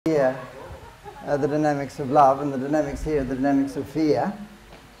Here are the dynamics of love, and the dynamics here are the dynamics of fear.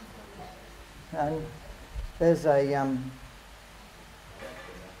 And there's a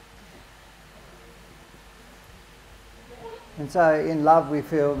and so in love we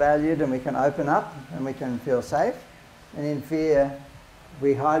feel valued and we can open up and we can feel safe, and in fear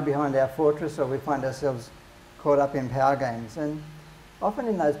we hide behind our fortress, or we find ourselves caught up in power games. And often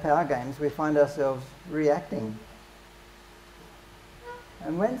in those power games we find ourselves reacting.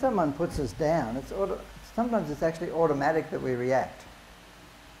 And when someone puts us down, sometimes it's actually automatic that we react.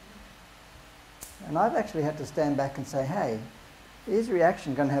 And I've actually had to stand back and say, hey, is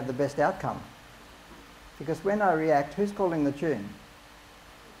reaction going to have the best outcome? Because when I react, who's calling the tune?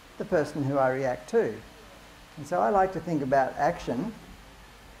 The person who I react to. And so I like to think about action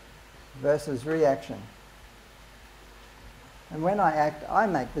versus reaction. And when I act, I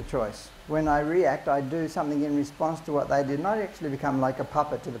make the choice. When I react, I do something in response to what they did, and I actually become like a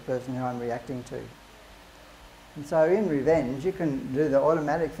puppet to the person who I'm reacting to. And so in revenge, you can do the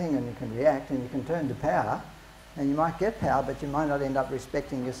automatic thing and you can react and you can turn to power, and you might get power, but you might not end up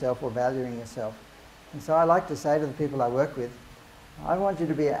respecting yourself or valuing yourself. And so I like to say to the people I work with, I want you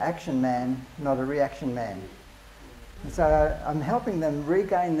to be an action man, not a reaction man. And so I'm helping them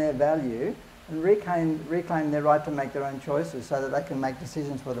regain their value and reclaim their right to make their own choices so that they can make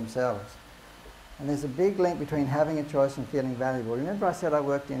decisions for themselves. And there's a big link between having a choice and feeling valuable. Remember I said I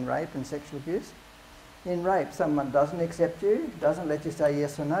worked in rape and sexual abuse? In rape, someone doesn't accept you, doesn't let you say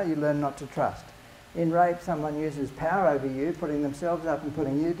yes or no, you learn not to trust. In rape, someone uses power over you, putting themselves up and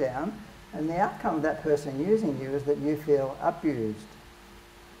putting you down, and the outcome of that person using you is that you feel abused.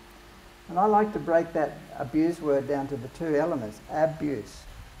 And I like to break that abuse word down to the two elements, abuse.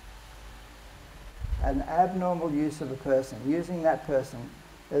 An abnormal use of a person, using that person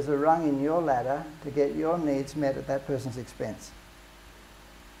as a rung in your ladder to get your needs met at that person's expense.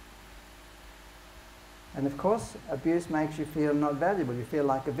 And of course, abuse makes you feel not valuable. You feel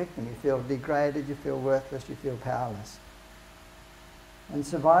like a victim. You feel degraded, you feel worthless, you feel powerless. And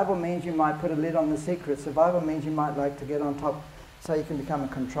survival means you might put a lid on the secret. Survival means you might like to get on top so you can become a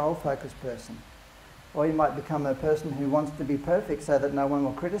control-focused person. Or you might become a person who wants to be perfect so that no one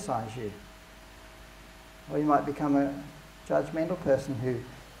will criticize you. Or you might become a judgmental person who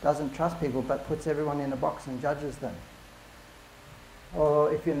doesn't trust people but puts everyone in a box and judges them.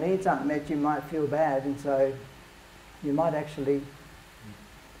 Or if your needs aren't met, you might feel bad, and so you might actually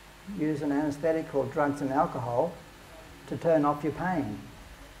use an anesthetic called drugs and alcohol to turn off your pain.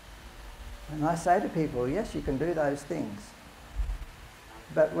 And I say to people, yes, you can do those things.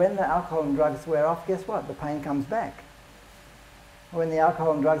 But when the alcohol and drugs wear off, guess what? The pain comes back. When the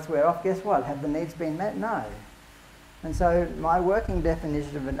alcohol and drugs wear off, guess what? Have the needs been met? No. And so my working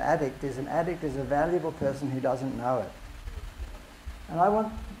definition of an addict is a valuable person who doesn't know it. And I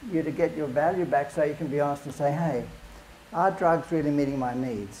want you to get your value back so you can be honest and say, hey, are drugs really meeting my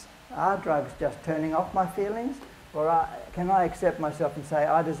needs? Are drugs just turning off my feelings? Or can I accept myself and say,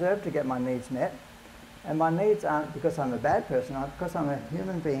 I deserve to get my needs met? And my needs aren't because I'm a bad person, because I'm a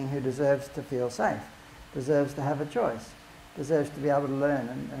human being who deserves to feel safe, deserves to have a choice, deserves to be able to learn.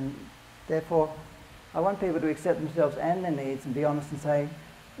 And therefore, I want people to accept themselves and their needs and be honest and say,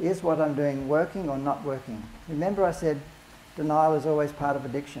 is what I'm doing working or not working? Remember I said denial is always part of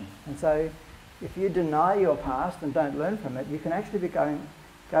addiction. And so if you deny your past and don't learn from it, you can actually be going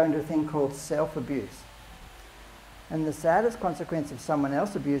into a thing called self-abuse. And the saddest consequence of someone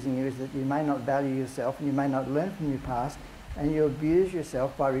else abusing you is that you may not value yourself and you may not learn from your past, and you abuse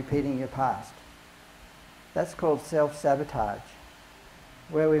yourself by repeating your past. That's called self-sabotage,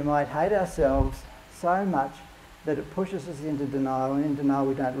 where we might hate ourselves so much that it pushes us into denial, and in denial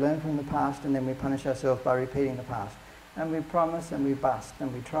we don't learn from the past, and then we punish ourselves by repeating the past. And we promise and we bust,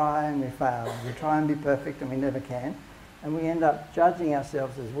 and we try and we fail, and we try and be perfect and we never can, and we end up judging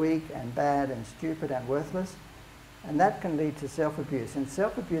ourselves as weak and bad and stupid and worthless. And that can lead to self-abuse. And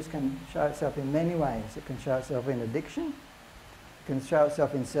self-abuse can show itself in many ways. It can show itself in addiction. It can show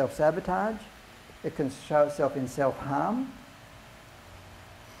itself in self-sabotage. It can show itself in self-harm.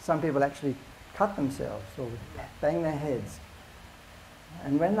 Some people actually cut themselves or bang their heads.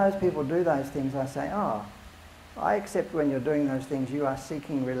 And when those people do those things, I say, oh, I accept when you're doing those things, you are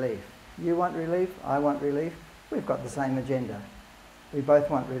seeking relief. You want relief, I want relief. We've got the same agenda. We both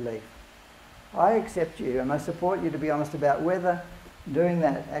want relief. I accept you and I support you to be honest about whether doing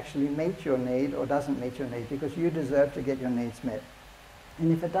that actually meets your need or doesn't meet your need, because you deserve to get your needs met.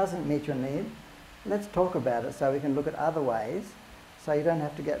 And if it doesn't meet your need, let's talk about it so we can look at other ways so you don't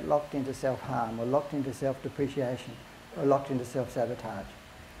have to get locked into self-harm or locked into self-depreciation or locked into self-sabotage.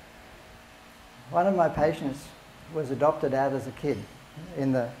 One of my patients was adopted out as a kid,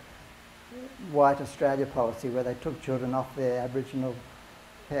 in the White Australia policy, where they took children off their Aboriginal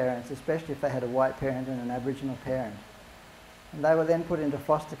parents, especially if they had a white parent and an Aboriginal parent. And they were then put into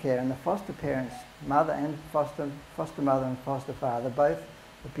foster care, and the foster parents, mother and foster mother and foster father, both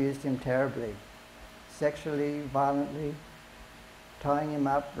abused him terribly, sexually, violently, tying him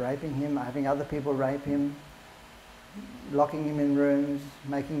up, raping him, having other people rape him, locking him in rooms,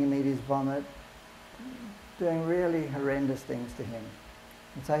 making him eat his vomit, doing really horrendous things to him.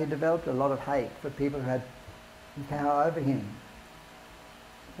 And so he developed a lot of hate for people who had power over him.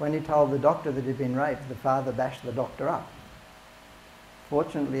 When he told the doctor that he'd been raped, the father bashed the doctor up.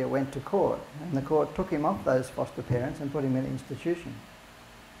 Fortunately, it went to court, and the court took him off those foster parents and put him in an institution.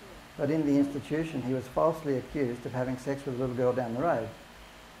 But in the institution, he was falsely accused of having sex with a little girl down the road.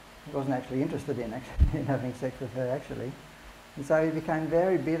 He wasn't actually interested in having sex with her, actually. And so he became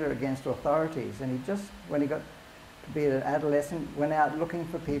very bitter against authorities, and he just, when he got to be an adolescent, went out looking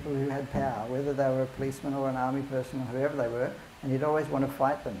for people who had power, whether they were a policeman or an army person or whoever they were, and he'd always want to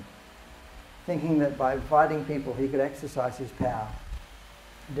fight them, thinking that by fighting people he could exercise his power.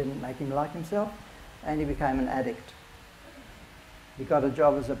 It didn't make him like himself, and he became an addict. He got a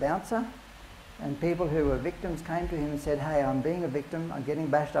job as a bouncer, and people who were victims came to him and said, "Hey, I'm being a victim, I'm getting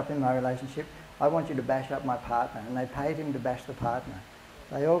bashed up in my relationship, I want you to bash up my partner." And they paid him to bash the partner.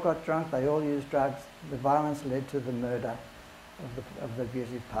 They all got drunk, they all used drugs. The violence led to the murder of the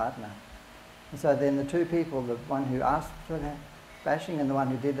abusive partner. And so then the two people, the one who asked for the bashing and the one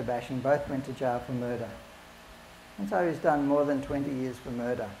who did the bashing, both went to jail for murder. And so he's done more than 20 years for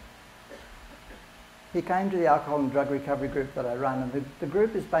murder. He came to the alcohol and drug recovery group that I run, and the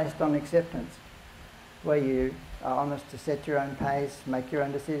group is based on acceptance, where you are honest to set your own pace, make your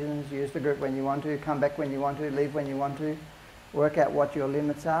own decisions, use the group when you want to, come back when you want to, leave when you want to, work out what your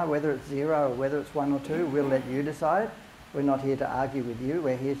limits are, whether it's 0 or whether it's 1 or 2, we'll let you decide. We're not here to argue with you,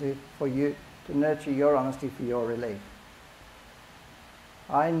 we're here for you to nurture your honesty for your relief.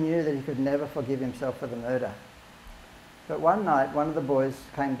 I knew that he could never forgive himself for the murder. But one night, one of the boys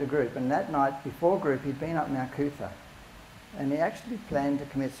came to group, and that night before group he'd been up Mount Cootha, and he actually planned to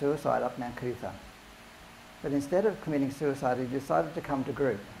commit suicide up Mount Cootha. But instead of committing suicide, he decided to come to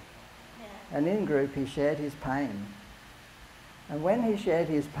group. Yeah. And in group he shared his pain. And when he shared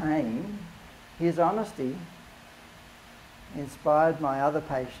his pain, his honesty inspired my other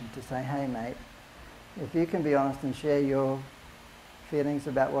patient to say, "Hey mate, if you can be honest and share your feelings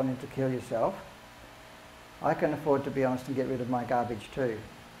about wanting to kill yourself, I can afford to be honest and get rid of my garbage too."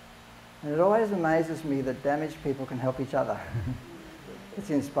 And it always amazes me that damaged people can help each other. It's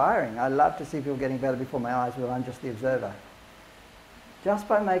inspiring. I love to see people getting better before my eyes where I'm just the observer. Just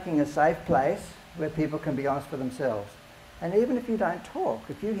by making a safe place where people can be honest for themselves. And even if you don't talk,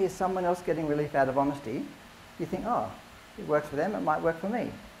 if you hear someone else getting relief out of honesty, you think, oh, it works for them, it might work for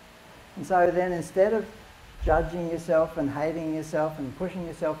me. And so then instead of judging yourself and hating yourself and pushing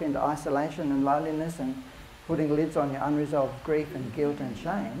yourself into isolation and loneliness and putting lids on your unresolved grief and guilt and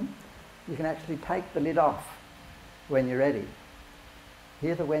shame, you can actually take the lid off when you're ready.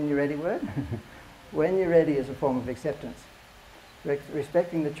 Hear the "when you're ready" word? When you're ready is a form of acceptance.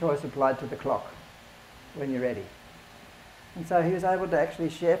 Respecting the choice applied to the clock. When you're ready. And so he was able to actually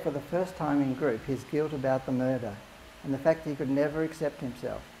share for the first time in group his guilt about the murder and the fact that he could never accept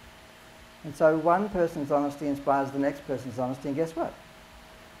himself. And so one person's honesty inspires the next person's honesty, and guess what?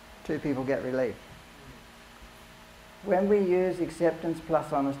 2 people get relief. When we use acceptance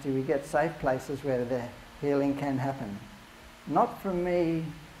plus honesty, we get safe places where the healing can happen. Not from me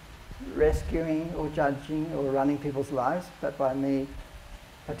rescuing or judging or running people's lives, but by me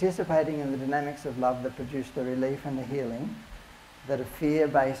participating in the dynamics of love that produce the relief and the healing that a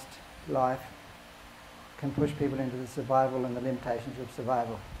fear-based life can push people into the survival and the limitations of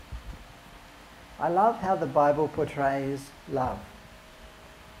survival. I love how the Bible portrays love.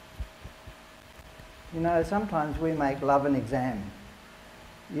 You know, sometimes we make love an exam.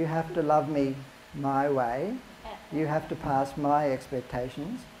 You have to love me my way. You have to pass my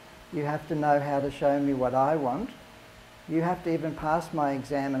expectations. You have to know how to show me what I want. You have to even pass my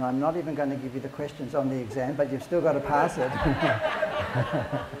exam, and I'm not even going to give you the questions on the exam, but you've still got to pass it.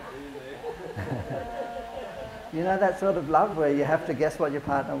 You know that sort of love where you have to guess what your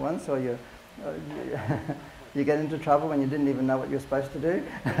partner wants, or you get into trouble when you didn't even know what you're supposed to do?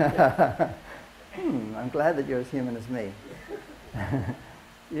 I'm glad that you're as human as me.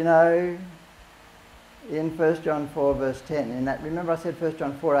 You know, in 1 John 4 verse 10, remember I said 1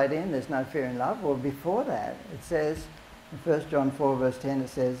 John 4:18, there's no fear in love? Well, before that, it says, in 1 John 4 verse 10, it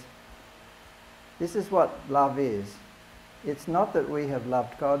says, this is what love is. It's not that we have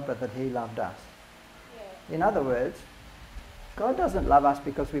loved God, but that he loved us. Yeah. In other words, God doesn't love us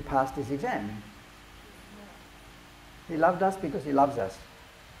because we passed his exam. He loved us because he loves us.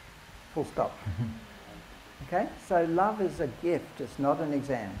 Full stop. Okay? So love is a gift, it's not an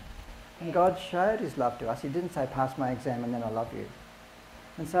exam. And God showed his love to us. He didn't say, pass my exam and then I love you.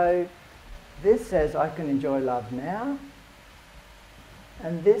 And so this says I can enjoy love now.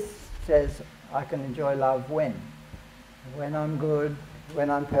 And this says I can enjoy love when? When I'm good,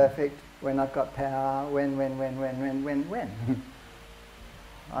 when I'm perfect, when I've got power, when.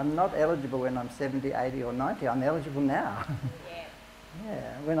 I'm not eligible when I'm 70, 80 or 90. I'm eligible now. Yeah.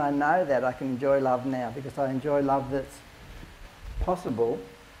 Yeah. When I know that, I can enjoy love now because I enjoy love that's possible,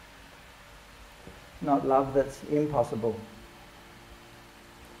 not love that's impossible.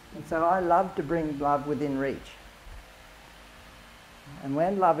 And so I love to bring love within reach. And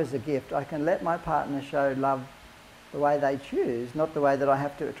when love is a gift, I can let my partner show love the way they choose, not the way that I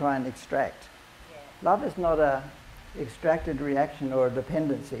have to try and extract. Yeah. Love is not a extracted reaction or a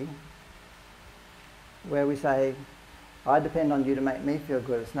dependency where we say, I depend on you to make me feel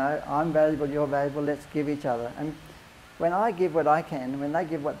good. It's no, I'm valuable, you're valuable, let's give each other. And when I give what I can, when they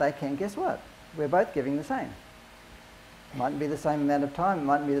give what they can, guess what? We're both giving the same. It mightn't be the same amount of time, it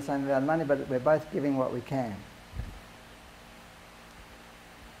mightn't be the same amount of money, but we're both giving what we can.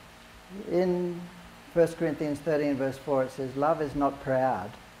 In 1 Corinthians 13 verse 4 it says, love is not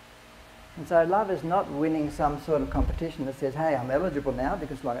proud. And so love is not winning some sort of competition that says, hey, I'm eligible now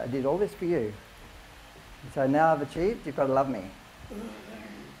because like I did all this for you. And so now I've achieved, you've got to love me.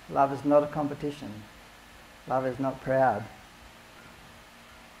 Love is not a competition. Love is not proud.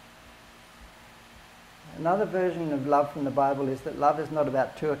 Another version of love from the Bible is that love is not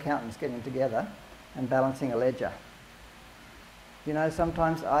about two accountants getting together and balancing a ledger. You know,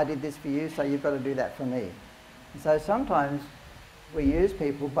 sometimes I did this for you, so you've got to do that for me. And so sometimes we use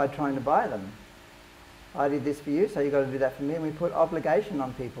people by trying to buy them. I did this for you, so you've got to do that for me. And we put obligation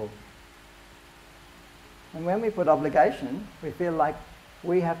on people. And when we put obligation, we feel like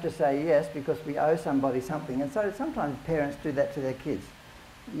we have to say yes because we owe somebody something. And so sometimes parents do that to their kids.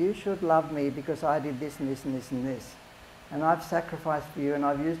 You should love me because I did this and this and this and this. And I've sacrificed for you and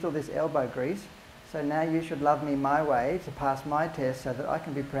I've used all this elbow grease. So now you should love me my way to pass my test so that I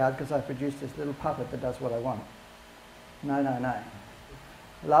can be proud because I produced this little puppet that does what I want. No, no, no.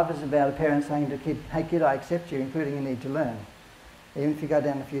 Love is about a parent saying to a kid, hey kid, I accept you, including you need to learn. Even if you go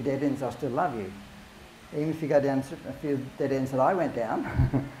down a few dead ends, I'll still love you. Even if you go down a few dead ends that I went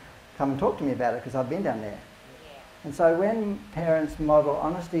down, come and talk to me about it because I've been down there. Yeah. And so when parents model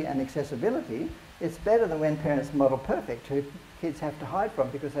honesty and accessibility, it's better than when parents model perfect, who kids have to hide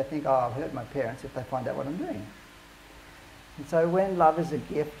from because they think, oh, I'll hurt my parents if they find out what I'm doing. And so when love is a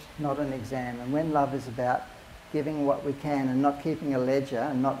gift, not an exam, and when love is about giving what we can and not keeping a ledger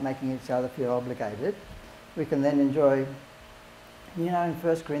and not making each other feel obligated, we can then enjoy, you know, in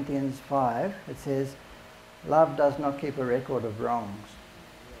 1 Corinthians 5, it says, love does not keep a record of wrongs.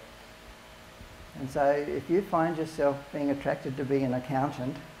 And so if you find yourself being attracted to being an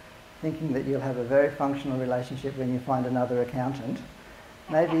accountant, thinking that you'll have a very functional relationship when you find another accountant,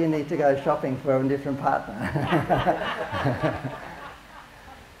 maybe you need to go shopping for a different partner.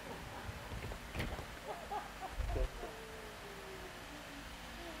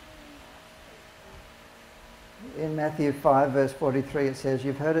 In Matthew 5 verse 43 it says,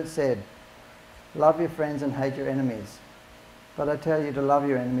 you've heard it said, love your friends and hate your enemies. But I tell you to love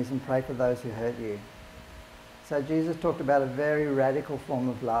your enemies and pray for those who hurt you. So Jesus talked about a very radical form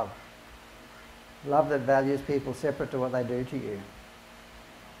of love. Love that values people separate to what they do to you.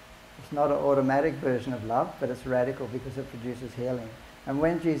 It's not an automatic version of love, but it's radical because it produces healing. And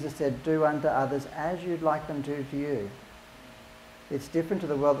when Jesus said, do unto others as you'd like them to do to you, it's different to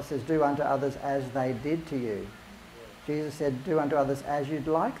the world that says, do unto others as they did to you. Jesus said, do unto others as you'd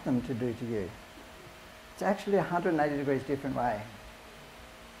like them to do to you. It's actually a 180 degrees different way.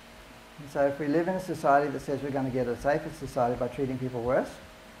 And so if we live in a society that says we're going to get a safer society by treating people worse,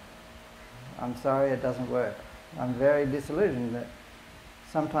 I'm sorry, it doesn't work. I'm very disillusioned that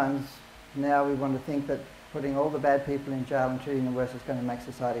sometimes now we want to think that putting all the bad people in jail and treating them worse is going to make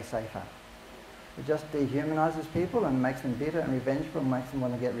society safer. It just dehumanises people and makes them bitter and revengeful and makes them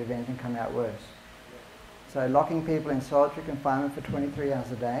want to get revenge and come out worse. So locking people in solitary confinement for 23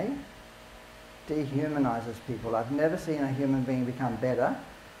 hours a day dehumanises people. I've never seen a human being become better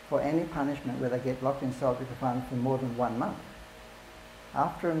for any punishment where they get locked in solitary confinement for more than 1 month.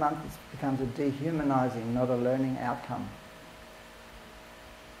 After a month it becomes a dehumanising, not a learning outcome.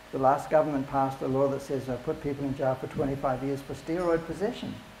 The last government passed a law that says put people in jail for 25 years for steroid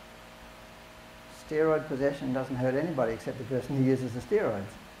possession. Steroid possession doesn't hurt anybody except the person who uses the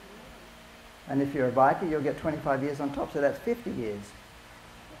steroids. And if you're a biker, you'll get 25 years on top, so that's 50 years.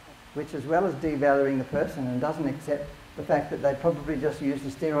 Which, as well as devaluing the person and doesn't accept the fact that they probably just used the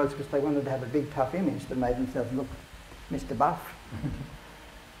steroids because they wanted to have a big tough image that made themselves look Mr. Buff.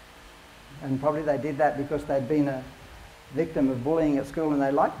 And probably they did that because they'd been a victim of bullying at school and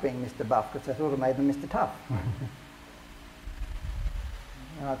they liked being Mr. Buff because they thought it made them Mr. Tough.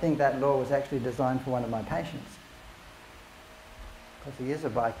 And I think that law was actually designed for one of my patients, because he is a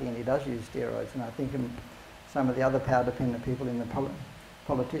bikie and he does use steroids, and I think some of the other power-dependent people in the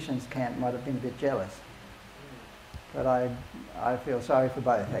politicians' camp might have been a bit jealous. But I feel sorry for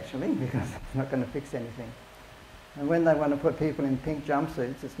both, actually, because it's not going to fix anything. And when they want to put people in pink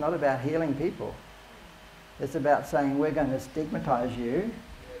jumpsuits, it's not about healing people. It's about saying we're going to stigmatise you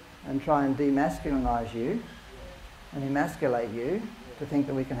and try and demasculinize you and emasculate you to think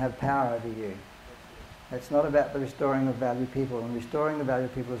that we can have power over you. It's not about the restoring of valued people, and restoring the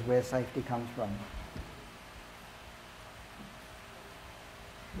valued people is where safety comes from.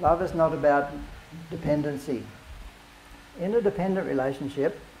 Love is not about dependency. In a dependent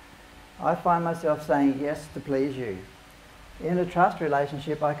relationship, I find myself saying yes to please you. In a trust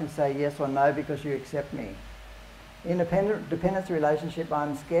relationship, I can say yes or no because you accept me. In a dependency relationship,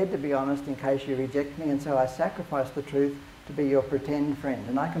 I'm scared to be honest in case you reject me, and so I sacrifice the truth to be your pretend friend.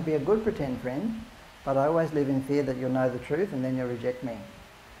 And I can be a good pretend friend, but I always live in fear that you'll know the truth and then you'll reject me.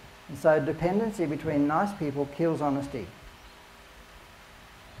 And so dependency between nice people kills honesty.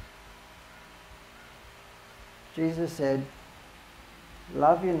 Jesus said,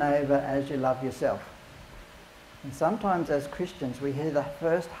 love your neighbour as you love yourself. And sometimes as Christians we hear the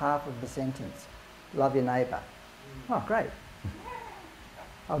first half of the sentence, love your neighbour. Oh, great.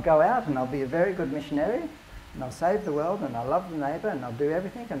 I'll go out and I'll be a very good missionary and I'll save the world and I'll love the neighbour and I'll do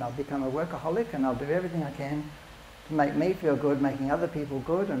everything and I'll become a workaholic and I'll do everything I can to make me feel good, making other people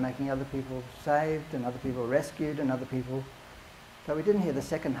good and making other people saved and other people rescued and other people... But we didn't hear the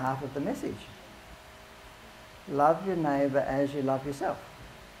second half of the message. Love your neighbour as you love yourself.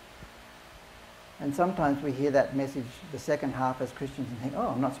 And sometimes we hear that message, the second half, as Christians and think, oh,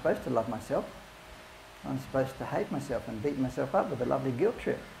 I'm not supposed to love myself. I'm supposed to hate myself and beat myself up with a lovely guilt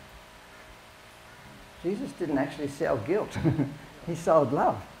trip. Jesus didn't actually sell guilt. He sold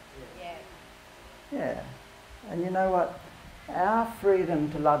love. Yeah. And you know what? Our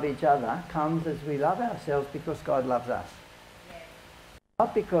freedom to love each other comes as we love ourselves because God loves us.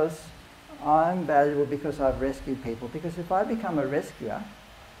 Not because I'm valuable because I've rescued people. Because if I become a rescuer,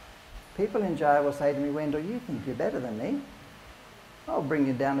 people in jail will say to me, Wendell, you think you're better than me. I'll bring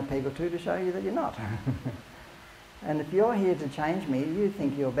you down a peg or two to show you that you're not. And if you're here to change me, you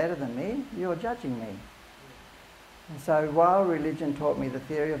think you're better than me, you're judging me. And so while religion taught me the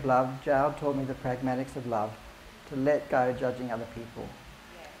theory of love, jail taught me the pragmatics of love, to let go judging other people.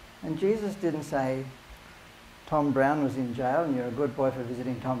 And Jesus didn't say, Tom Brown was in jail and you're a good boy for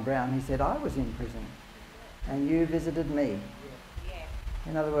visiting Tom Brown. He said, I was in prison and you visited me.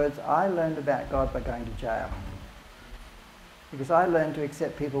 In other words, I learned about God by going to jail. Because I learned to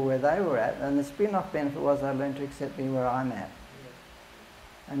accept people where they were at, and the spin-off benefit was I learned to accept me where I'm at.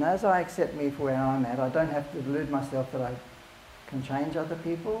 And as I accept me for where I'm at, I don't have to delude myself that I can change other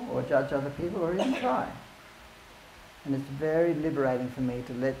people or judge other people or even try. And it's very liberating for me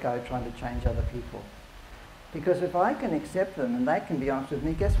to let go trying to change other people. Because if I can accept them and they can be honest with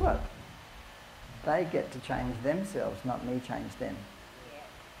me, guess what? They get to change themselves, not me change them.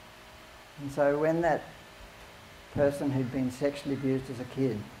 And so when that person who'd been sexually abused as a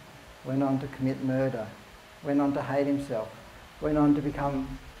kid went on to commit murder, went on to hate himself, went on to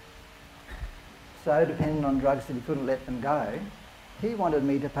become so dependent on drugs that he couldn't let them go, he wanted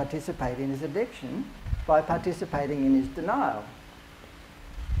me to participate in his addiction by participating in his denial.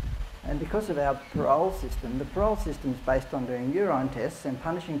 And because of our parole system, the parole system is based on doing urine tests and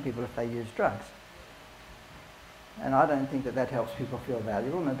punishing people if they use drugs. And I don't think that that helps people feel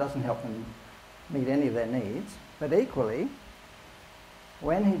valuable, and it doesn't help them meet any of their needs. But equally,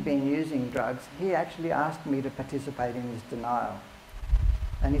 when he'd been using drugs, he actually asked me to participate in his denial.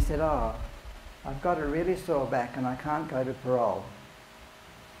 And he said, oh, I've got a really sore back and I can't go to parole.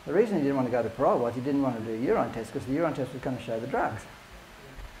 The reason he didn't want to go to parole was he didn't want to do a urine test, because the urine test was going to show the drugs.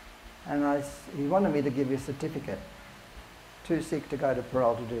 And he wanted me to give you a certificate. Too sick to go to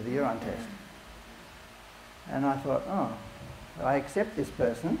parole to do the urine test. And I thought, oh, I accept this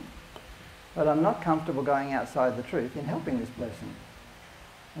person, but I'm not comfortable going outside the truth in helping this person.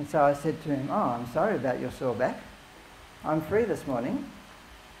 And so I said to him, oh, I'm sorry about your sore back. I'm free this morning.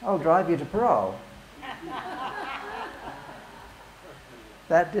 I'll drive you to parole.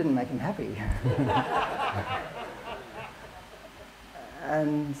 That didn't make him happy.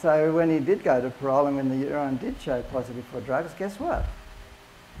 And so when he did go to parole and when the urine did show positive for drugs, guess what?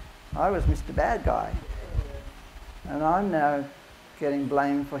 I was Mr. Bad Guy. And I'm now getting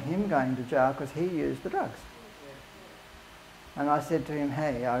blamed for him going to jail because he used the drugs. And I said to him,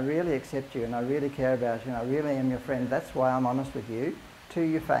 hey, I really accept you and I really care about you and I really am your friend. That's why I'm honest with you, to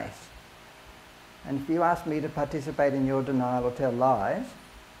your face. And if you ask me to participate in your denial or tell lies,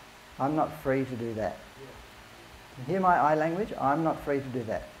 I'm not free to do that. Hear my I language? I'm not free to do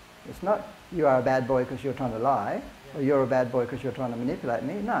that. It's not you are a bad boy because you're trying to lie, or you're a bad boy because you're trying to manipulate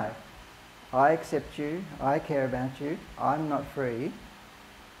me. No. I accept you, I care about you, I'm not free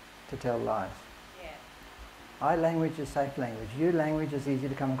to tell lies. Yeah. I language is safe language. You language is easy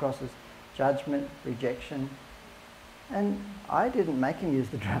to come across as judgment, rejection. And I didn't make him use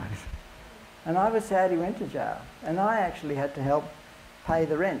the drugs. And I was sad he went to jail. And I actually had to help pay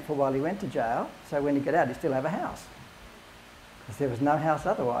the rent for while he went to jail, so when he got out he'd still have a house. Because there was no house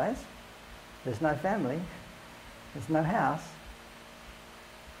otherwise. There's no family. There's no house.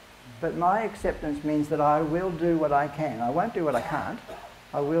 But my acceptance means that I will do what I can. I won't do what I can't.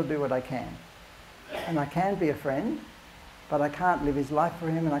 I will do what I can. And I can be a friend, but I can't live his life for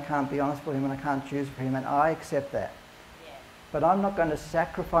him and I can't be honest for him and I can't choose for him, and I accept that. Yeah. But I'm not going to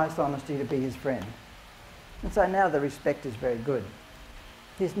sacrifice honesty to be his friend. And so now the respect is very good.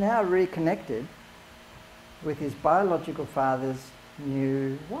 He's now reconnected with his biological father's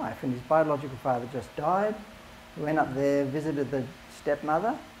new wife, and his biological father just died. He went up there, visited the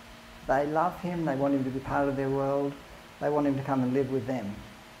stepmother. They love him, they want him to be part of their world, they want him to come and live with them.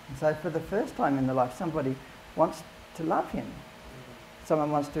 And so for the first time in their life, somebody wants to love him.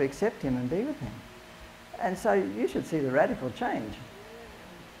 Someone wants to accept him and be with him. And so you should see the radical change.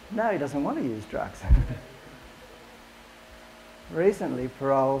 No, he doesn't want to use drugs. Recently,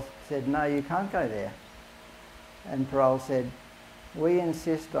 parole said, no, you can't go there. And parole said, we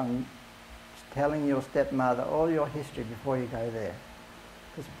insist on telling your stepmother all your history before you go there.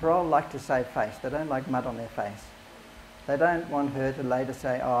 Because parole like to save face. They don't like mud on their face. They don't want her to later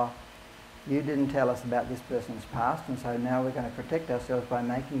say, oh, you didn't tell us about this person's past, and so now we're going to protect ourselves by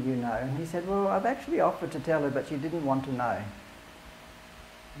making you know. And he said, well, I've actually offered to tell her, but she didn't want to know.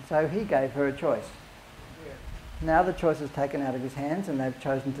 And so he gave her a choice. Now the choice is taken out of his hands and they've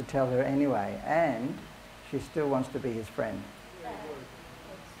chosen to tell her anyway, and she still wants to be his friend.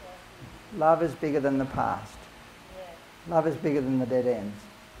 Love is bigger than the past. Love is bigger than the dead ends.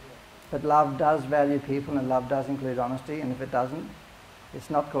 But love does value people and love does include honesty, and if it doesn't, it's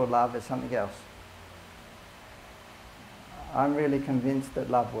not called love, it's something else. I'm really convinced that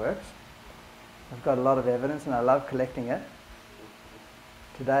love works. I've got a lot of evidence and I love collecting it.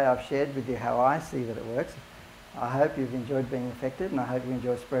 Today I've shared with you how I see that it works. I hope you've enjoyed being affected and I hope you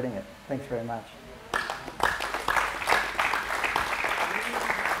enjoy spreading it. Thanks very much.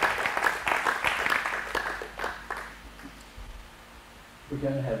 We're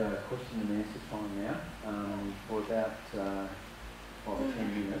going to have a question and answer time now for about 5 or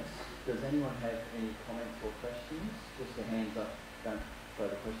 10 minutes. Does anyone have any comments or questions? Just the hands up, don't throw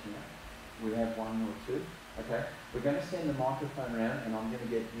the question out. We have one or two. Okay, we're going to send the microphone around and I'm going to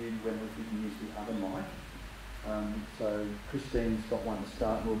get you when we can use the other mic. So Christine's got one to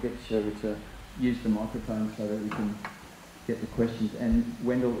start and we'll get Sherry to use the microphone so that we can get the questions. And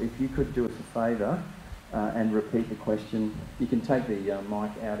Wendell, if you could do us a favour and repeat the question. You can take the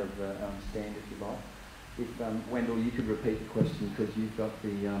mic out of the stand if you like. If Wendell, you could repeat the question because you've got the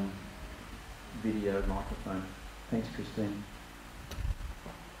video microphone. Thanks, Christine.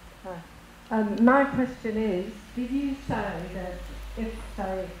 My question is, did you say that if,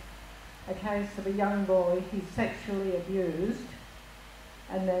 say, a case of a young boy, he's sexually abused,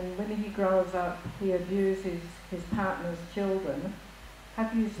 and then when he grows up, he abuses his partner's children,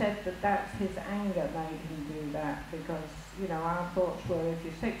 have you said that that's his anger made him do that? Because, you know, our thoughts were if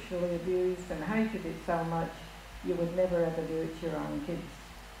you're sexually abused and hated it so much, you would never ever do it to your own kids.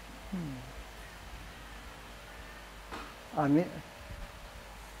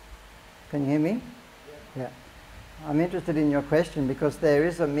 Can you hear me? Yeah. I'm interested in your question because there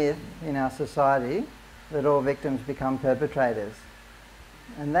is a myth in our society that all victims become perpetrators.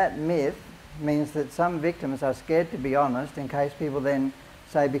 And that myth means that some victims are scared to be honest in case people then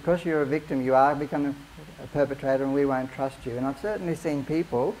say, because you're a victim, you are becoming a perpetrator and we won't trust you. And I've certainly seen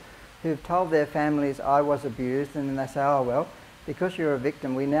people who've told their families, I was abused, and then they say, oh well, because you're a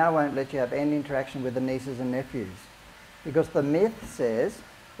victim, we now won't let you have any interaction with the nieces and nephews. Because the myth says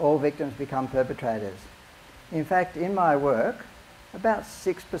all victims become perpetrators. In fact, in my work, about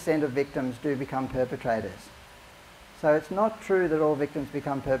 6% of victims do become perpetrators. So it's not true that all victims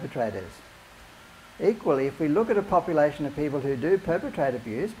become perpetrators. Equally, if we look at a population of people who do perpetrate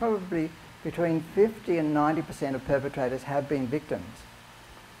abuse, probably between 50 and 90% of perpetrators have been victims.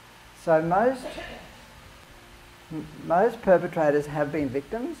 So most perpetrators have been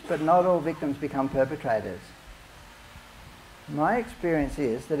victims, but not all victims become perpetrators. My experience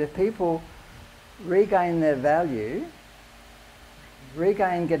is that if people regain their value,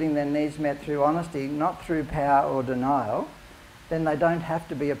 regain getting their needs met through honesty, not through power or denial, then they don't have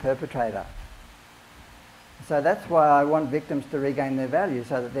to be a perpetrator. So that's why I want victims to regain their value,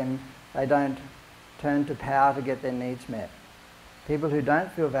 so that then they don't turn to power to get their needs met. People who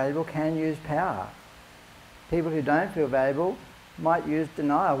don't feel valuable can use power. People who don't feel valuable might use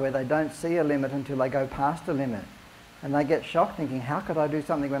denial, where they don't see a limit until they go past a limit. And they get shocked thinking, how could I do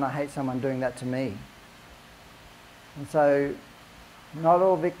something when I hate someone doing that to me? And so not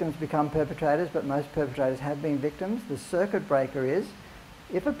all victims become perpetrators, but most perpetrators have been victims. The circuit breaker is,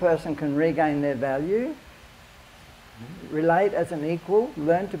 if a person can regain their value, relate as an equal,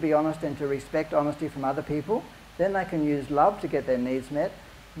 learn to be honest and to respect honesty from other people, then they can use love to get their needs met,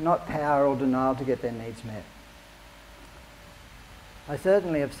 not power or denial to get their needs met. I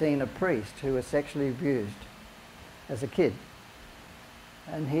certainly have seen a priest who was sexually abused as a kid,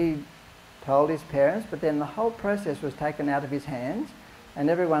 and he told his parents, but then the whole process was taken out of his hands and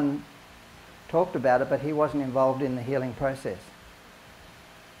everyone talked about it, but he wasn't involved in the healing process.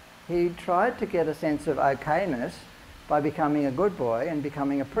 He tried to get a sense of okayness by becoming a good boy and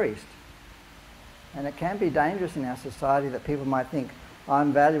becoming a priest. And it can be dangerous in our society that people might think,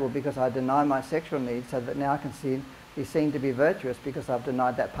 I'm valuable because I deny my sexual needs, so that now I can be seen to be virtuous because I've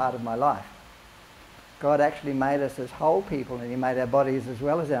denied that part of my life. God actually made us as whole people, and he made our bodies as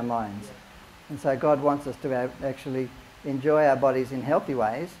well as our minds. And so God wants us to actually enjoy our bodies in healthy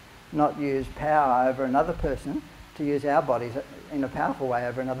ways, not use power over another person, to use our bodies in a powerful way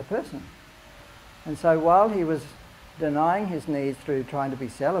over another person. And so while he was denying his needs through trying to be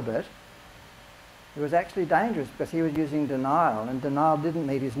celibate, it was actually dangerous because he was using denial, and denial didn't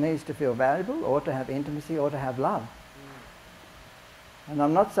meet his needs to feel valuable or to have intimacy or to have love. And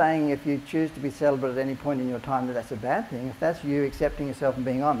I'm not saying if you choose to be celibate at any point in your time that that's a bad thing. If that's you accepting yourself and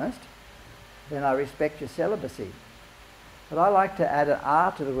being honest, then I respect your celibacy. But I like to add an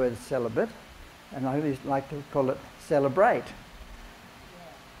R to the word celibate, and I really like to call it celebrate.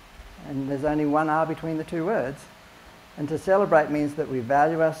 And there's only one R between the two words. And to celebrate means that we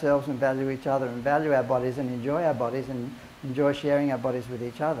value ourselves and value each other and value our bodies and enjoy our bodies and enjoy sharing our bodies with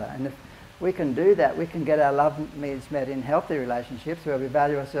each other. And if we can do that, we can get our love needs met in healthy relationships where we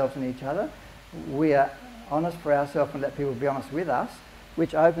value ourselves and each other. We are honest for ourselves and let people be honest with us,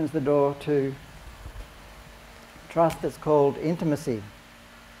 which opens the door to trust that's called intimacy.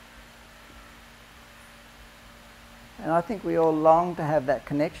 And I think we all long to have that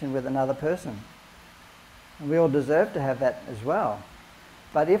connection with another person. And we all deserve to have that as well.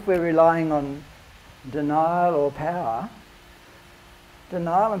 But if we're relying on denial or power,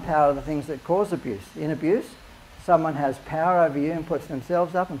 denial and power are the things that cause abuse. In abuse, someone has power over you and puts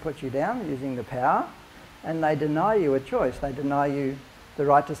themselves up and puts you down using the power, and they deny you a choice. They deny you the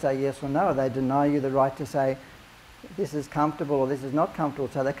right to say yes or no. They deny you the right to say this is comfortable or this is not comfortable.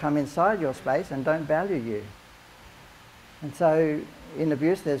 So they come inside your space and don't value you. And so in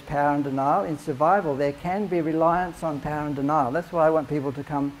abuse there's power and denial. In survival there can be reliance on power and denial. That's why I want people to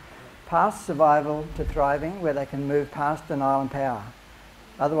come past survival to thriving, where they can move past denial and power.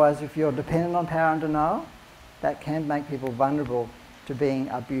 Otherwise, if you're dependent on power and denial, that can make people vulnerable to being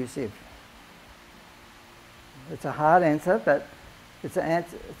abusive. It's a hard answer, but it's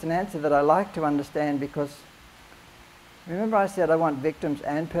an answer that I like to understand, because remember I said I want victims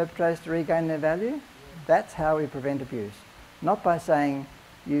and perpetrators to regain their value? That's how we prevent abuse. Not by saying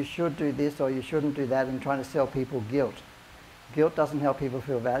you should do this or you shouldn't do that and trying to sell people guilt. Guilt doesn't help people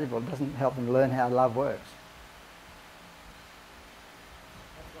feel valuable. It doesn't help them learn how love works.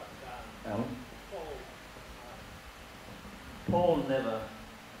 Alan? Paul never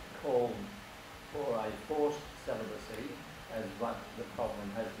called for a forced celibacy as what the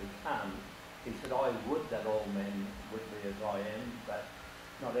problem has become. He said, I would that all men would be as I am, but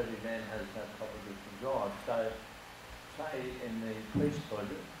not every man has that property from God. So, say in the priesthood,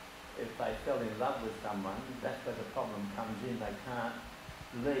 if they fell in love with someone, that's where the problem comes in. They can't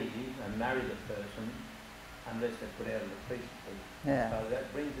leave and marry the person unless they're put out of the priesthood. Yeah. So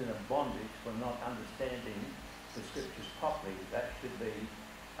that brings in a bondage for not understanding the scriptures properly. That should be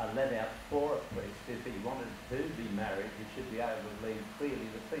a let out for a priest. If he wanted to be married, he should be able to leave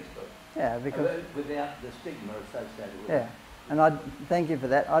freely the priesthood. Yeah, because without the stigma associated with it. yeah, and I thank you for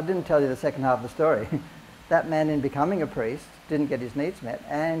that. I didn't tell you the second half of the story. That man, in becoming a priest, didn't get his needs met,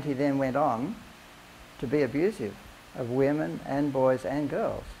 and he then went on to be abusive of women and boys and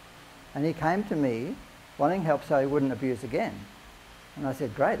girls. And he came to me wanting help so he wouldn't abuse again. And I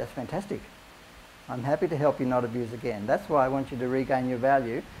said, great, that's fantastic. I'm happy to help you not abuse again. That's why I want you to regain your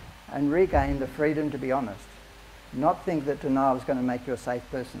value and regain the freedom to be honest. Not think that denial is going to make you a safe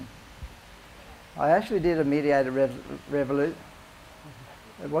person. I actually did a mediated revolution.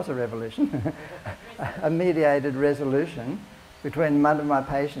 It was a revolution. A mediated resolution between one of my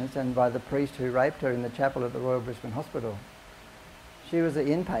patients and by the priest who raped her in the chapel at the Royal Brisbane Hospital. She was an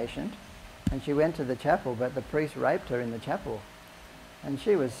inpatient and she went to the chapel, but the priest raped her in the chapel. And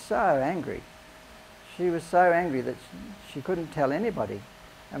she was so angry. She was so angry that she couldn't tell anybody.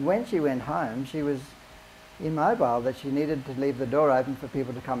 And when she went home, she was immobile, that she needed to leave the door open for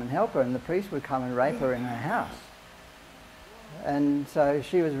people to come and help her, and the priest would come and rape her in her house. And so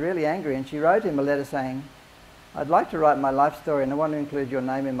she was really angry, and she wrote him a letter saying, I'd like to write my life story and I want to include your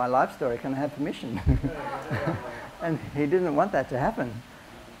name in my life story. Can I have permission? And he didn't want that to happen.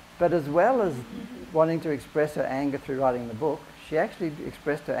 But as well as wanting to express her anger through writing the book, she actually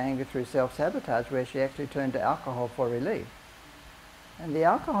expressed her anger through self-sabotage, where she actually turned to alcohol for relief. And the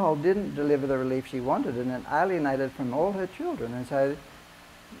alcohol didn't deliver the relief she wanted, and it alienated from all her children. And so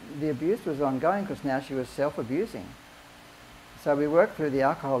the abuse was ongoing because now she was self-abusing. So we worked through the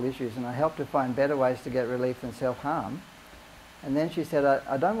alcohol issues, and I helped her find better ways to get relief than self-harm. And then she said,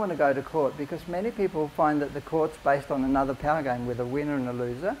 I don't want to go to court, because many people find that the court's based on another power game with a winner and a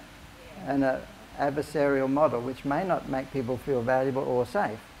loser, and an adversarial model, which may not make people feel valuable or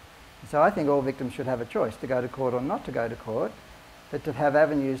safe. So I think all victims should have a choice to go to court or not to go to court, but to have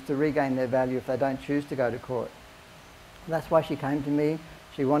avenues to regain their value if they don't choose to go to court. That's why she came to me.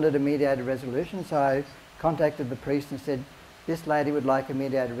 She wanted a mediated resolution, so I contacted the priest and said, this lady would like a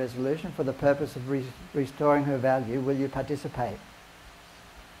mediated resolution for the purpose of restoring her value. Will you participate?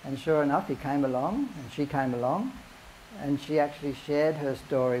 And sure enough, he came along, and she came along, and she actually shared her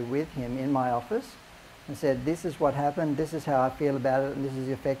story with him in my office and said, this is what happened, this is how I feel about it, and this is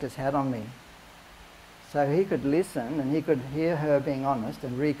the effect it's had on me. So he could listen, and he could hear her being honest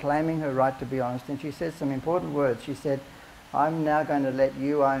and reclaiming her right to be honest. And she said some important words. She said, I'm now going to let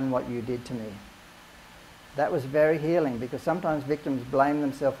you own what you did to me. That was very healing, because sometimes victims blame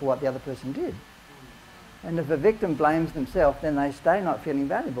themselves for what the other person did. And if a victim blames themselves, then they stay not feeling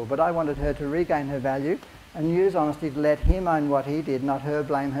valuable. But I wanted her to regain her value and use honesty to let him own what he did, not her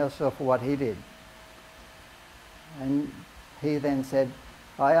blame herself for what he did. And he then said,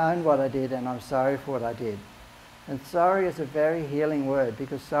 I own what I did and I'm sorry for what I did. And sorry is a very healing word,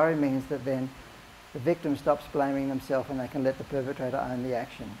 because sorry means that then the victim stops blaming themselves and they can let the perpetrator own the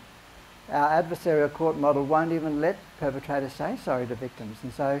action. Our adversarial court model won't even let perpetrators say sorry to victims,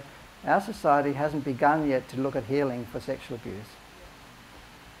 and so our society hasn't begun yet to look at healing for sexual abuse.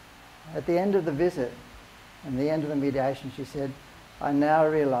 At the end of the visit and the end of the mediation, she said, I now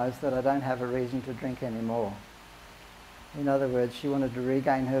realise that I don't have a reason to drink anymore. In other words, she wanted to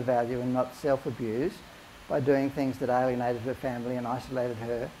regain her value and not self-abuse by doing things that alienated her family and isolated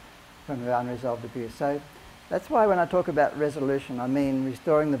her from her unresolved abuse. So that's why when I talk about resolution, I mean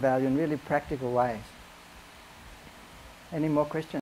restoring the value in really practical ways. Any more questions?